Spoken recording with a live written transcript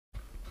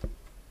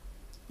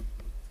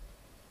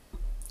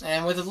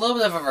And with a little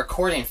bit of a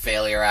recording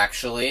failure,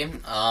 actually,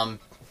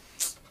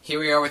 here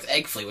we are with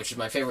Egg Fleet, which is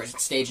my favorite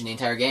stage in the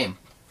entire game.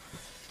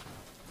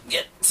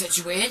 Get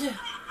situated.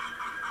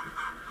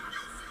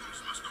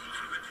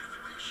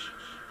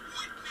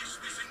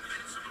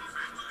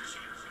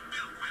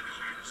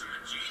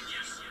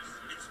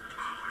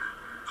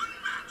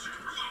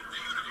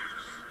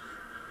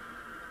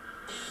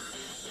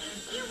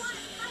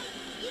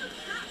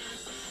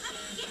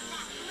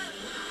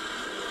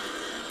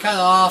 Cut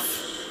off.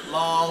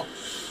 Lol.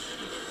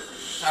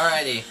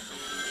 Alrighty.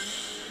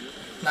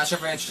 Not sure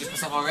if I introduced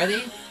myself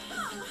already.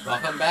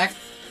 Welcome back,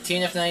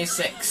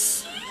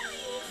 TNF96.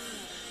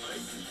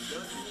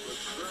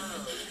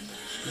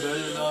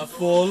 Better not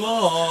fall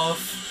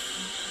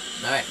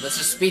off. Alright, let's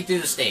just speed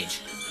through the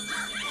stage.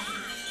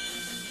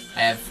 I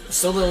have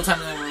so little time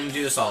that we can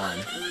do this all in.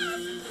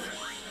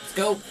 Let's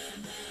go.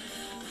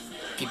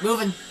 Keep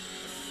moving.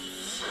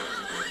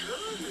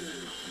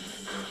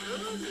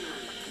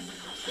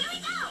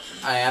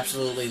 I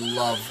absolutely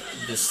love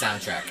this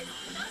soundtrack.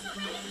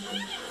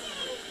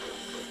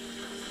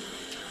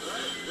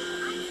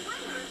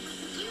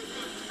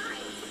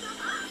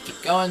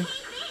 Keep going.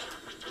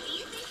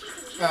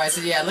 Alright,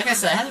 so yeah, like I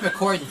said, I had a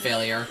recording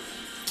failure.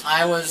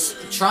 I was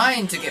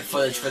trying to get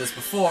footage for this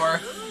before,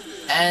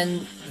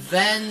 and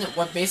then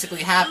what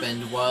basically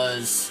happened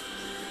was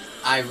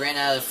I ran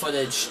out of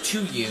footage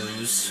to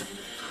use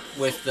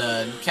with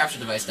the capture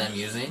device that I'm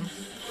using.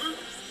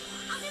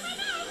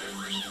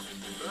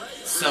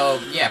 So,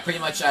 yeah, pretty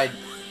much I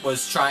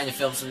was trying to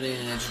film something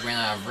and then just ran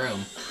out of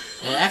room.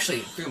 And it actually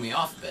threw me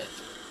off a bit.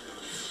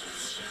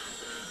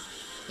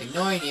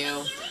 Ignoring you.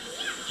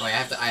 Oh, wait, I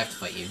have to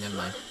fight you, never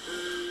mind.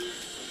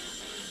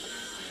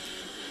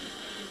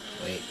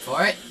 Wait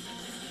for it.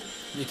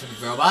 New type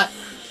of robot.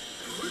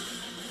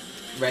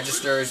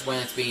 Registers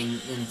when it's being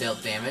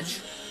dealt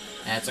damage.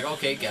 And it's like,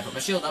 okay, gotta put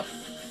my shield up.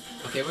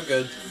 Okay, we're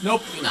good.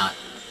 Nope, you're not.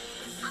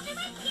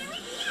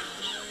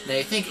 Now,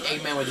 you think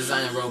Eggman would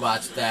design a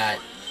robot that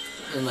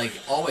and like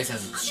always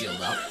has its shield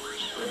up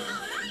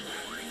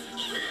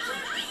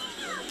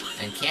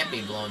and can't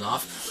be blown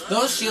off.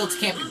 Those shields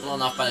can't be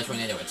blown off by the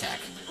tornado attack.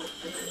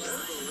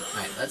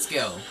 Alright, let's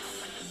go.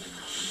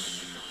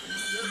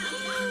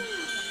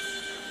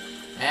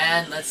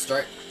 And let's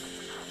start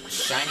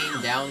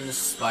shining down the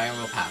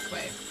spiral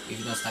pathway,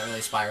 even though it's not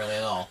really spirally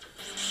at all.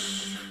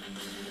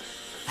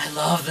 I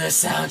love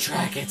this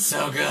soundtrack, it's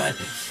so good.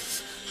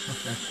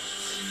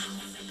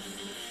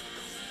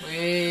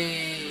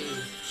 Whee!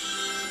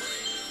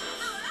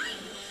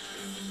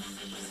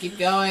 Keep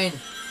going.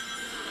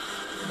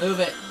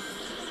 Move it.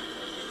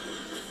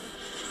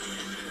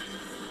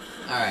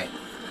 Alright.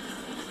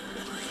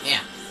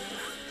 Yeah.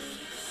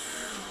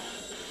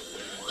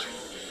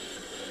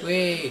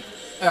 Whee!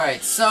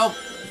 Alright, so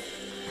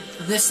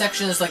this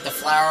section is like the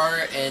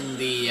flower in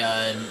the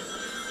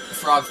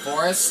Frog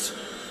Forest,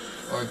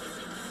 or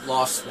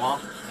Lost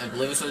Swamp, I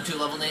believe it's the two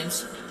level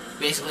names.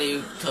 Basically,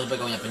 you kill it by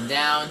going up and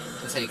down.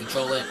 That's how you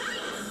control it.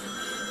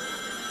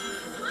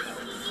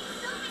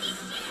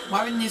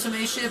 Why would he need so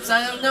many ships?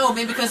 I don't know.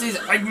 Maybe because he's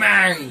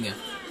Eggman.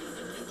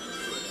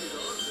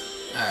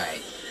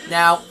 Alright.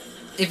 Now,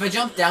 if I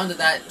jumped down to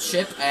that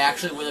ship, I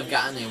actually would have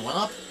gotten a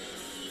 1-up.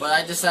 But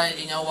I decided,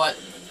 you know what?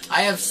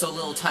 I have so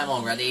little time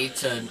already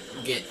to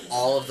get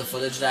all of the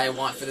footage that I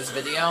want for this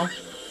video.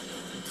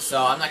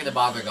 So I'm not going to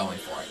bother going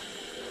for it.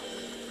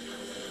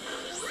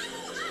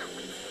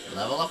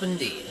 Level up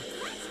indeed.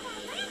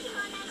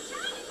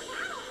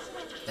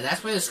 And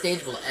that's where the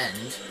stage will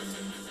end.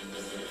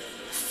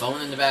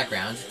 Phone in the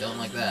background, don't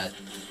like that.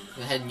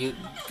 Go ahead and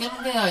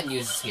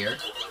use this here.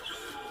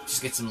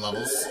 Just get some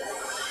levels.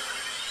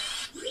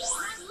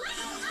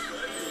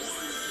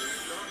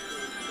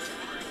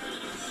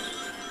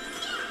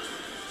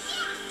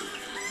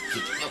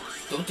 No,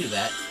 don't do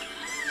that.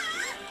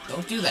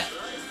 Don't do that.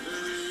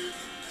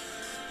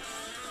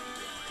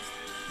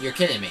 You're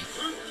kidding me.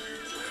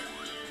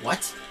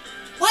 What?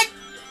 What?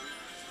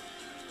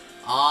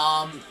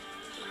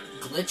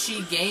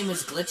 Glitchy game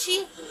is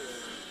glitchy?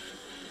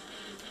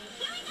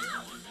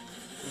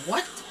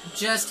 What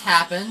just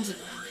happened?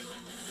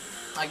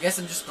 I guess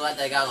I'm just glad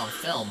that I got it on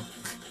film.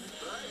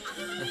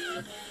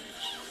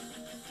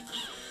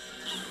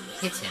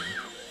 Hit him.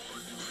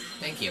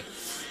 Thank you.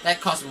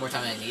 That cost me more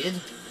time than I needed.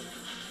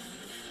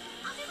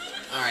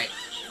 Alright.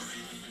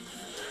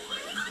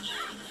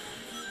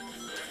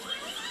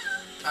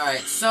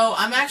 Alright, so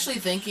I'm actually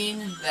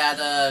thinking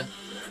that,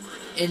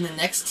 in the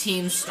next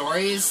team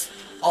stories,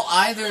 I'll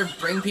either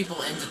bring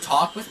people in to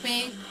talk with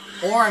me,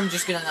 or I'm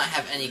just gonna not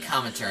have any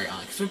commentary on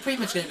it, because we're pretty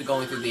much gonna be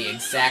going through the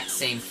exact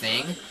same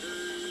thing.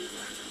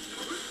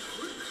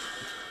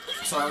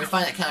 So I would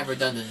find it kind of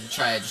redundant to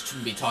try to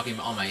just be talking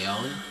on my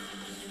own.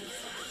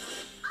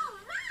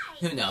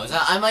 Who knows?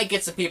 I might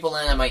get some people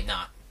in, I might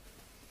not.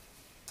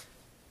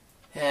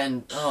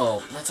 And,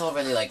 oh, that's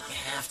already like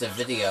half the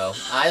video.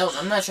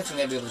 I'm not sure if I'm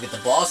gonna be able to get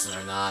the boss in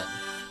or not.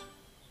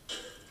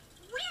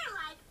 We're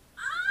like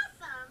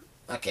awesome.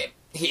 Okay,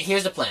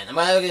 here's the plan. I'm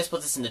either gonna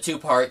split this into 2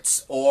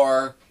 parts,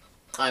 or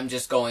I'm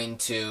just going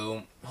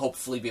to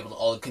hopefully be able to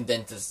all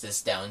condense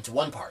this down into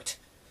one part.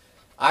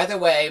 Either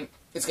way,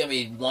 it's going to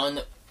be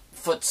one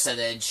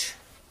footage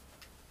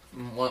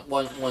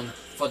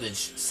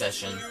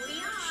session.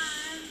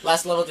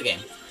 Last level of the game.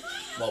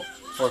 Well,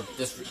 for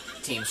this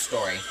team's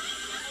story.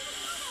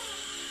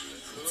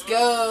 Let's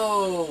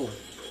go!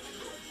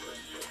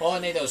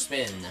 Tornado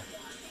spin.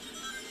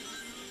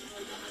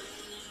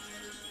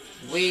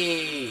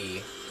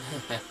 Whee!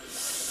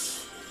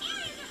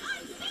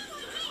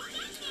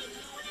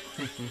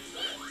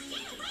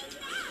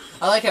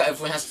 I like how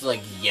everyone has to,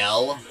 like,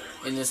 yell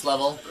in this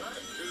level.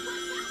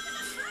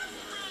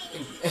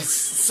 It's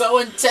so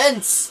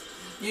intense!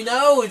 You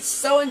know, it's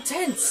so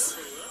intense!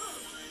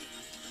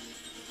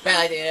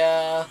 Bad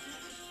idea!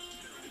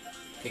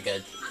 Okay,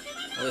 good.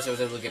 At least I was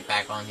able to get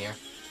back on here.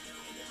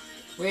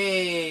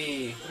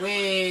 Whee!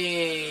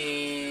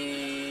 Whee!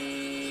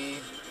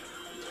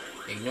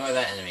 Ignore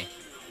that enemy.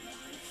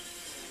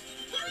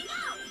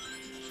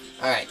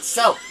 Alright,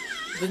 so,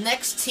 the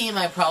next team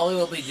I probably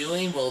will be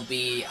doing will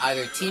be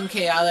either Team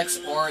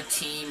Chaotix or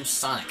Team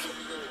Sonic.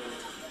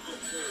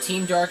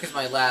 Team Dark is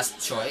my last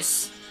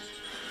choice.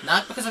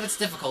 Not because of its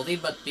difficulty,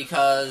 but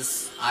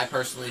because I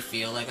personally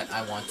feel like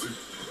I want to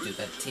do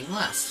that team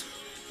last.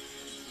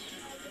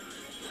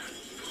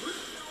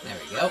 There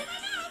we go.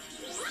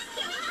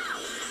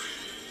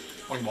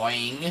 Boing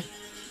boing.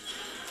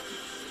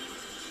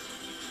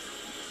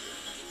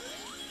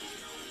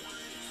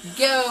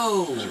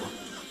 Go!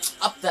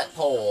 Up that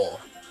pole.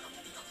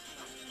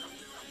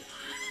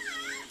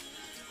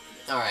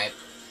 Alright.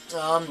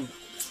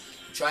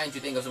 Trying to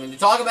think of something to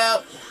talk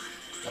about.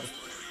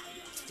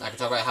 I can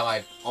talk about how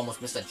I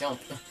almost missed that jump.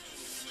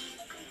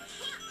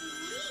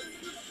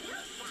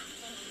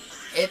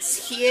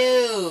 It's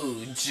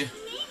huge!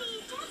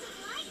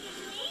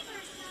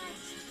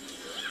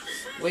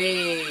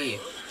 Whee!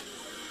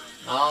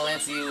 I'll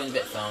answer you in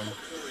Bitphone.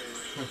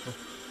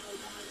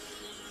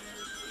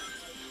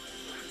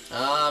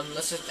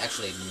 Let's just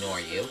actually ignore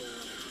you.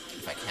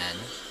 If I can.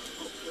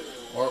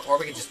 Or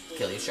we can just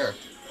kill you, sure.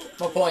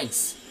 More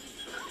points!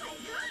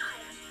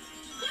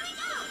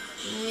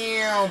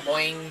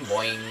 Boing,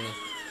 boing.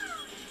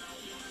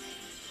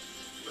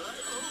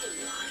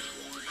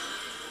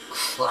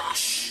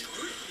 Crush.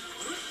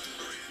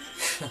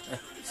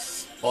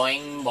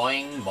 Boing,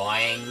 boing,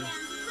 boing.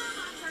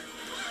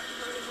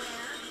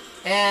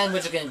 And we're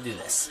just gonna do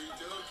this.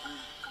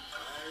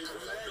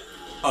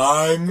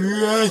 I'm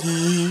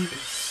ready.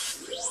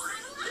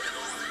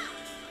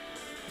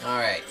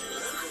 Alright.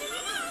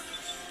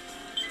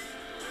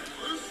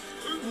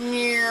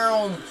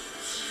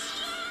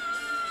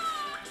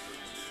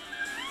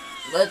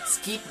 Let's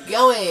keep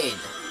going.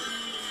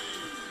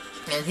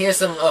 And here's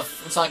some of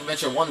Sonic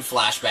Adventure 1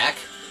 flashback.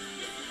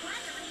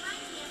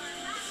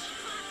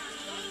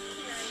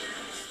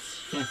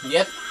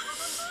 Yep,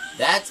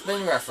 that's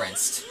been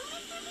referenced.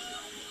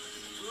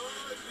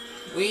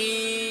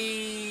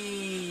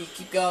 Whee!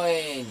 Keep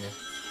going.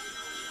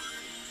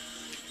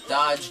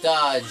 Dodge,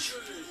 dodge.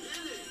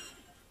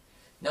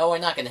 No, we're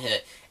not gonna hit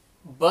it.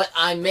 But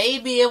I may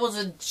be able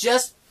to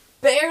just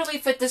barely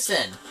fit this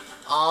in.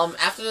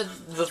 After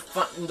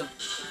the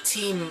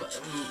team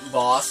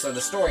boss, or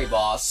the story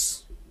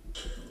boss,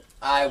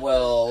 I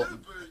will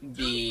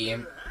be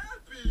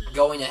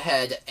going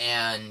ahead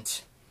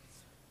and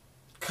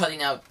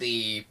cutting out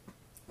the,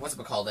 what's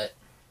it called it?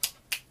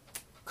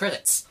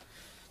 Credits.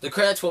 The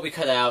credits will be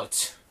cut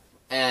out,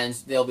 and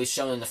they'll be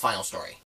shown in the final story.